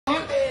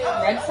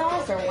red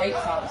sauce or white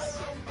sauce?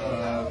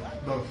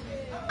 Both.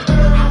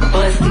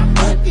 Bust it,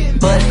 bust it,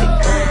 bust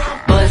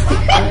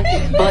it,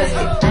 bust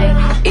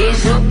it.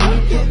 Is you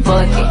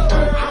fucking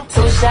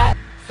 2 shots?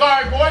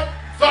 Sorry, boy.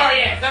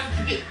 Sorry ass. That's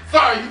what you get.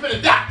 Sorry, you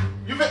finna die.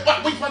 You finna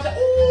what? Wait, what's that?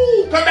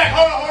 Ooh, come back.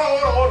 Hold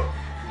on.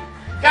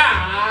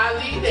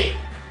 Golly day.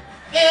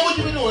 Damn, what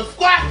you been doing?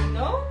 Squat?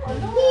 No.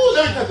 Ooh,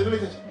 let me touch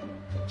it.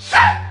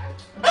 Shut.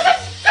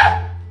 Shut.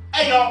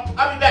 Hey, y'all.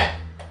 I'll be back.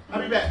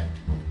 Come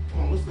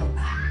on, let's go.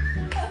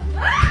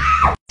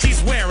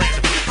 She's wearing.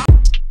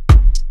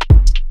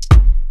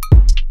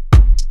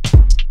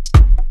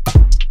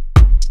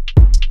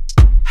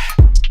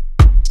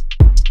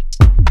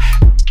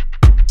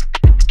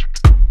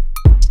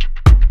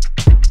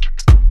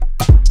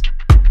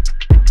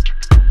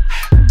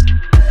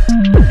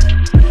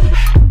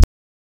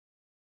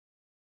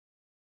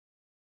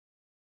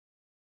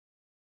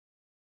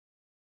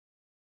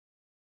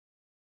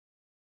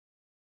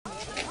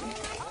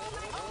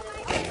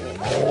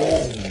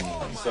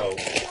 So.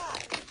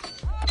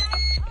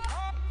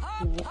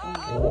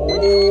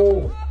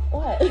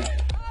 What?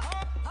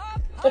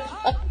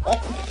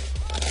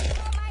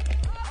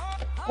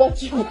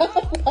 What's your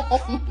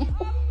problem?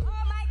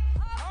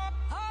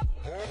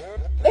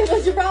 Hey,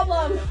 what's your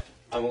problem?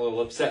 I'm a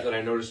little upset that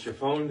I noticed your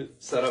phone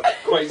set up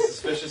quite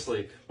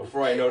suspiciously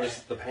before I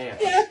noticed the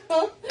pants. Yeah.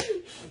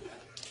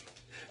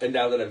 And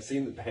now that I've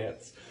seen the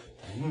pants.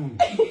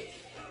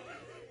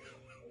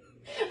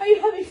 Are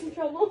you having some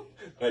trouble?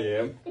 I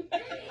am.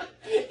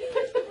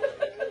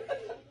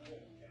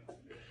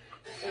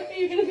 Are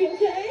you gonna be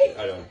okay?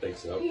 I don't think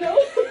so. No.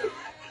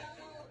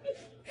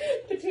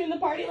 Between the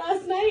party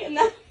last night and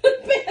the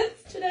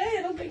pants today,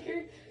 I don't think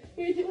you're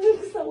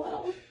doing so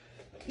well.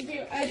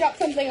 I dropped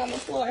something on the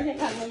floor. Hang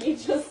on, let me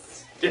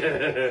just.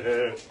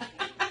 Those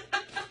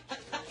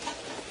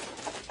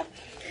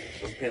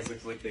pants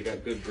look like they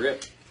got good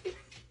grip.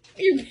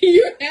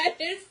 Your head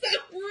is so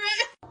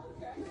red.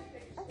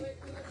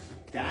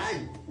 God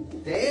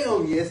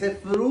damn, y ese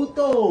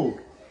fruto.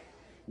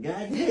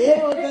 God damn,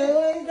 ¿qué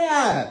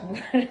oiga?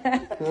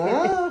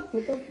 Huh?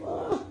 What the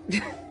fuck?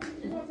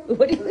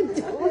 What are you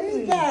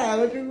doing?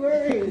 What you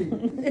wearing?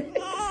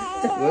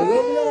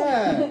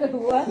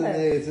 What?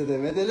 Se te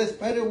mete el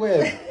spider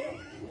web.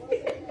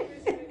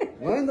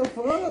 What the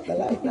fuck? I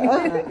like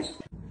that.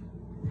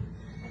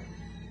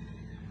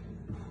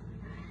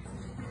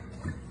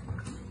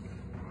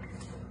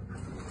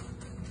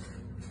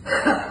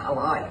 I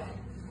like it.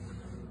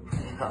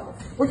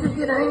 What you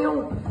get,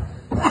 Daniel?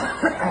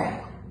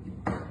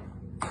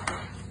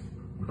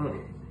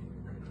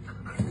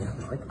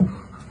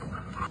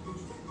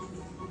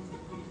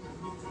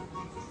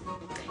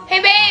 Hey,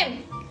 babe!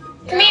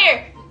 Come here!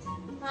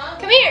 Huh?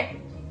 Come here!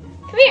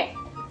 Come here!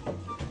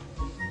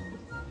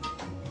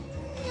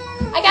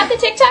 I got the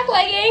TikTok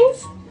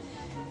leggings!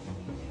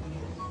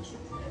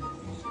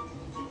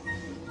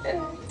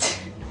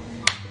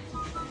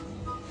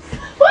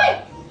 What?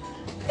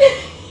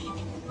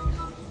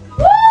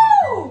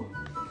 Woo!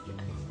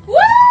 Woo!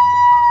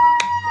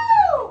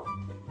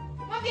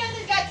 My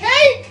fiance's got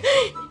cake!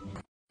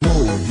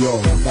 Move your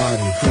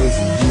body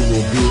crazy, you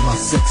will be my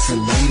sexy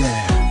lady.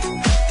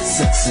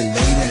 Sexy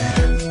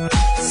lady,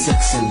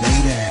 sexy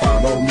lady,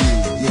 follow me,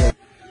 yeah.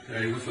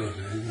 Hey, what's up,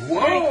 man?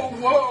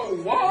 Whoa!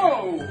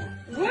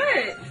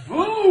 What?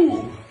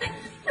 Boo!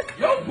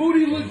 Your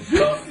booty look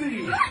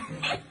juicy!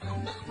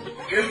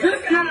 Is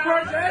this Kim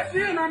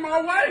Kardashian on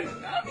my way?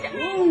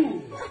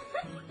 Ooh!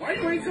 Why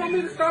you ain't tell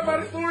me to stop by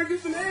the store and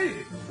get some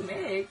eggs? Some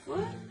eggs?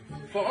 What?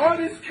 For all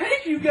this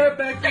cake you got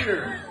back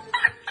there.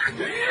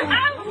 Damn!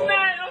 I'm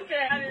not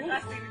okay. I see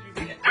what you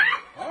did.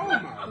 Oh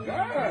my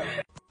god!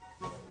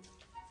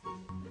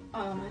 I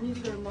need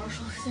to go to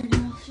Marshall's. Is there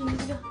anywhere else you need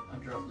to go? I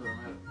dropped the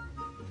remote.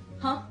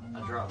 Huh? I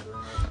dropped the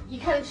remote. You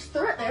kind of just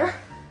threw it there.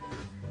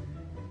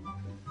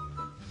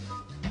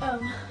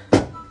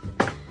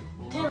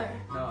 Taylor.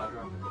 No, I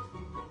dropped it.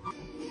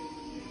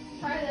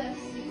 Try this.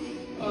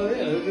 Oh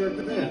yeah, those are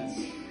pants.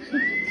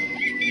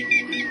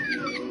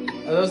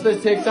 Are those the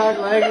TikTok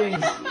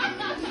leggings?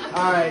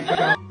 Alright, come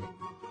on.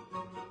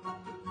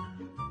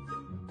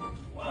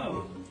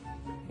 Whoa.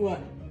 What?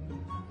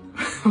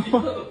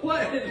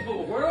 What in the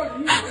world are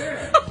you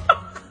wearing?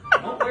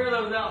 Don't wear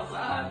those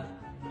outside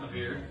of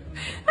here.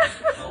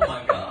 Oh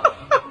my god.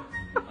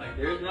 Like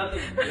there's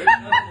nothing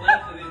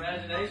left of the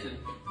imagination.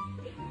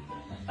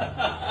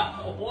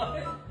 What?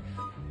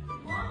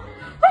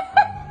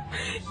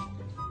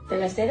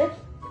 Did I say that?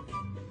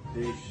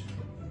 Bitch.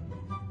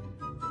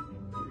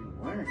 What are you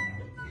wearing?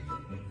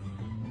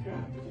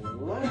 God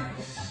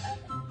bless.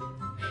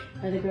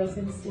 Are the girls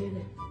gonna stay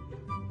there?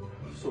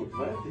 I'm so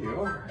glad they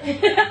are.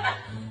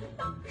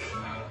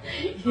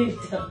 You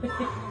don't.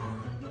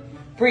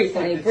 Breathe,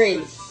 honey,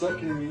 breathe. It's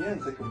sucking me in.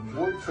 It's like a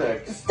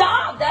vortex.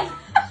 Stop! That's